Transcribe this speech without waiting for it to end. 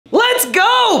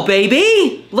Whoa,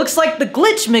 baby! Looks like the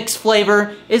Glitch Mix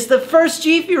flavor is the first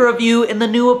G Fuel review in the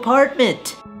new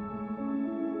apartment.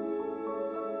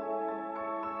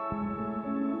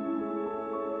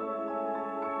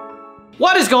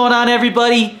 What is going on,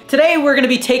 everybody? Today we're going to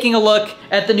be taking a look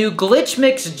at the new Glitch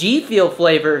Mix GFUEL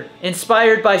flavor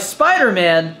inspired by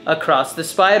Spider-Man across the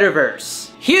Spiderverse.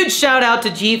 Huge shout out to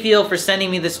GFUEL for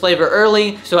sending me this flavor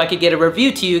early so I could get a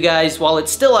review to you guys while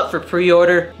it's still up for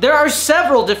pre-order. There are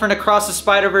several different across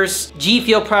the Spiderverse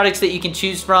GFUEL products that you can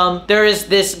choose from. There is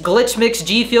this Glitch Mix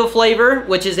GFUEL flavor,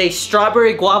 which is a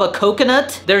strawberry guava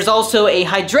coconut. There's also a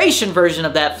hydration version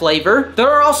of that flavor.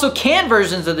 There are also canned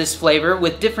versions of this flavor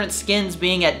with different skins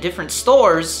being at different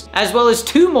stores, as well as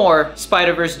 2 more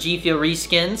Spiderverse GFUEL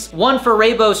reskins. One for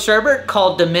Rainbow Sherbet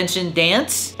called Dimension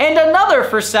Dance, and another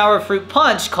for Sour Fruit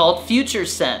Punch called Future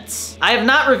Sense. I have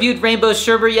not reviewed Rainbow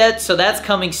Sherbet yet, so that's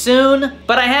coming soon,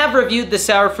 but I have reviewed the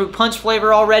Sour Fruit Punch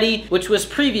flavor already, which was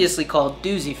previously called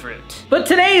Doozy Fruit. But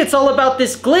today it's all about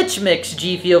this Glitch Mix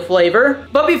GFUEL flavor.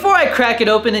 But before I crack it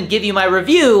open and give you my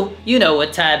review, you know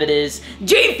what time it is.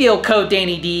 GFUEL code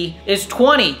DannyD is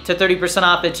 20 to 30%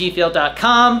 off at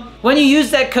gfuel.com. When you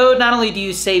use that code, not only do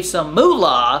you save some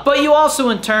moolah, but you also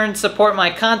in turn support my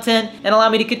content and allow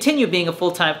me to continue being a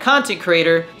full-time content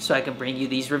creator so I can bring you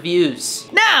these reviews.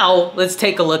 Now, let's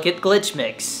take a look at Glitch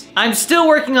Mix. I'm still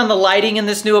working on the lighting in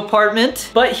this new apartment,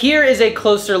 but here is a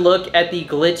closer look at the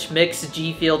Glitch Mix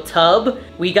GFUEL tub.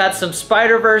 We got some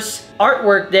Spiderverse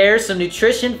artwork there, some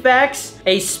nutrition facts,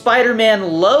 a Spider-Man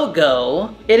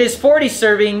logo. It is 40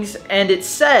 servings, and it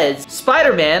says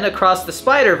Spider-Man across the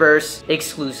Spiderverse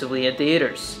exclusively at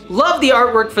theaters. Love the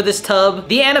artwork for this tub.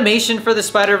 The animation for the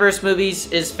Spider-Verse movies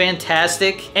is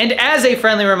fantastic. And as a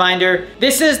friendly reminder,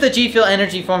 this is the GFUEL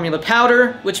Energy Formula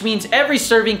powder, which means every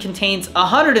serving contains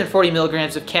 140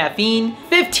 milligrams of caffeine,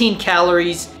 15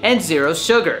 calories, and 0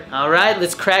 sugar. All right,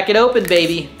 let's crack it open,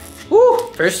 baby.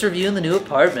 Woo! First review in the new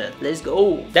apartment. Let's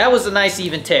go. That was a nice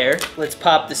even tear. Let's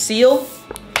pop the seal.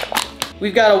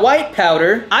 We've got a white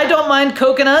powder. I don't mind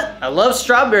coconut. I love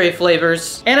strawberry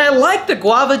flavors. And I like the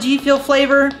guava GFUEL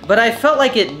flavor, but I felt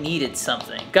like it needed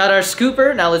something. Got our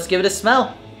scooper. Now let's give it a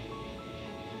smell.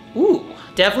 Ooh.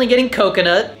 Definitely getting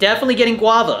coconut, definitely getting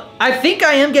guava. I think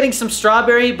I am getting some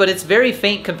strawberry, but it's very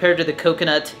faint compared to the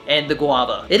coconut and the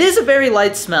guava. It is a very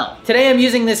light smell. Today I'm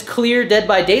using this clear Dead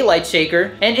by Daylight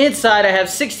shaker, and inside I have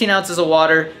 16 ounces of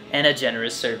water and a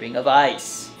generous serving of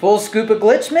ice. Full scoop of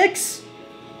Glitch Mix.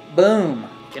 Boom.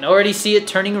 Can already see it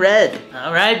turning red.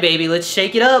 All right, baby, let's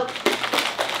shake it up.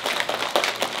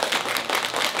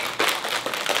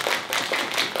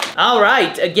 All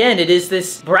right, again, it is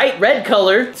this bright red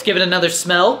color. Let's give it another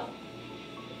smell.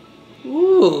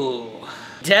 Ooh.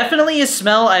 Definitely a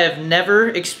smell I have never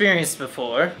experienced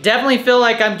before. Definitely feel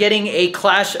like I'm getting a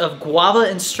clash of guava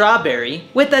and strawberry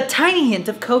with a tiny hint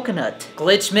of coconut.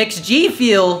 Glitch Mix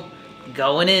GFUEL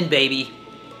going in, baby.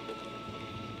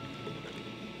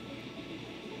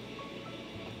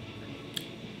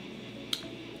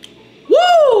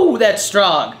 Woo, that's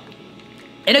strong.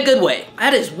 In a good way.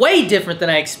 That is way different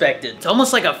than I expected. It's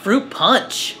almost like a fruit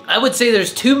punch. I would say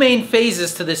there's 2 main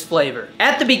phases to this flavor.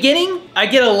 At the beginning, I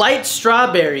get a light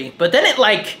strawberry, but then it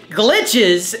like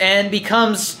glitches and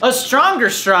becomes a stronger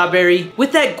strawberry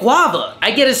with that guava. I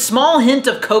get a small hint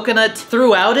of coconut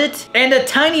throughout it and a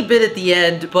tiny bit at the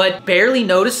end, but barely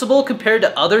noticeable compared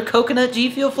to other coconut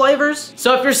GFUEL flavors.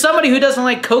 So if you're somebody who doesn't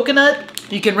like coconut,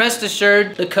 you can rest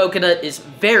assured the coconut is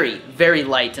very, very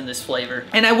light in this flavor.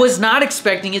 And I was not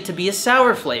expecting it to be a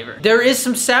sour flavor. There is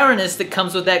some sourness that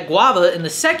comes with that guava in the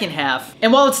second half.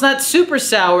 And while it's not super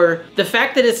sour, the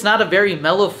fact that it's not a very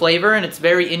mellow flavor and it's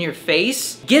very in your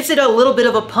face gives it a little bit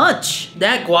of a punch.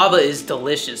 That guava is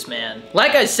delicious, man.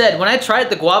 Like I said, when I tried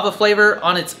the guava flavor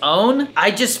on its own,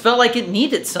 I just felt like it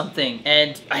needed something.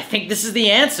 And I think this is the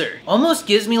answer. Almost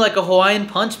gives me like a Hawaiian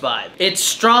Punch vibe. It's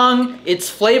strong, it's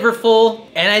flavorful,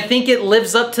 and I think it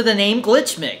lives up to the name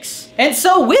Glitch Mix. And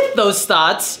so with those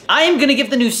thoughts, I am gonna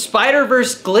give the new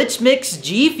Spiderverse Glitch Mix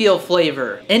GFUEL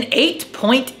flavor an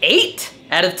 8.8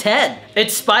 out of 10.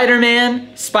 It's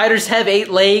Spider-Man, spiders have 8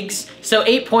 legs, so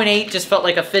 8.8 just felt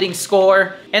like a fitting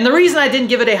score. And the reason I didn't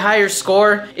give it a higher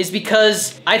score is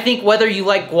because I think whether you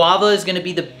like guava is gonna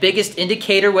be the biggest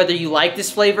indicator whether you like this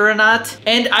flavor or not.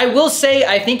 And I will say,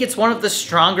 I think it's one of the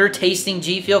stronger tasting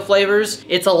GFUEL flavors.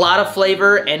 It's a lot of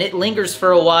flavor and it lingers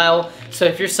for a while. So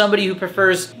if you're somebody who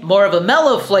prefers more of a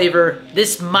mellow flavor,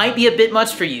 this might be a bit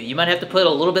much for you. You might have to put a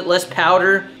little bit less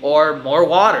powder or more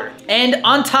water. And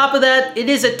on top of that, it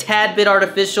is a tad bit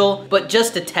artificial, but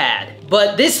just a tad.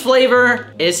 But this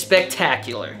flavor is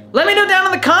spectacular. Let me know down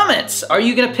in the comments, are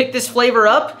you gonna pick this flavor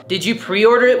up? Did you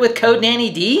pre-order it with code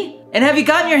DannyD? And have you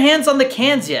gotten your hands on the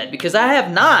cans yet? Because I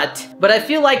have not, but I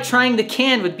feel like trying the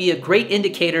can would be a great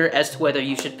indicator as to whether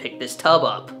you should pick this tub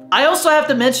up. I also have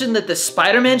to mention that the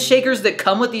Spider-Man shakers that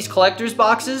come with these collector's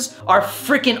boxes are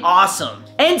freaking awesome.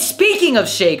 And speaking of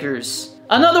shakers,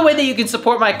 another way that you can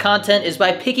support my content is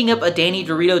by picking up a Danny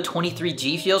Dorito 23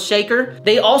 G Fuel shaker.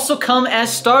 They also come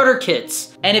as starter kits.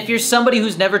 And if you're somebody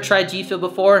who's never tried G Fuel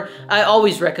before, I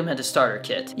always recommend a starter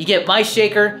kit. You get my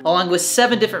shaker along with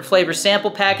 7 different flavor sample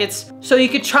packets, so you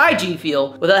can try G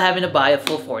Fuel without having to buy a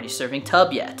full 40 serving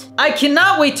tub yet. I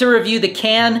cannot wait to review the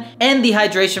can and the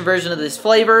hydration version of this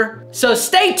flavor, so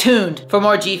stay tuned for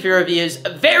more G Fuel reviews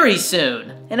very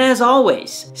soon. And as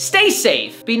always, stay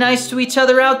safe, be nice to each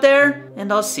other out there,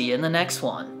 and I'll see you in the next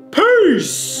one.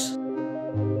 Peace!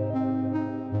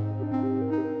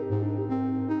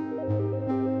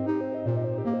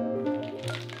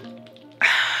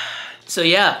 So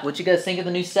yeah, what you guys think of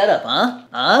the new setup,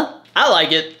 huh? I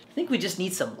like it. I think we just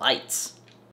need some lights.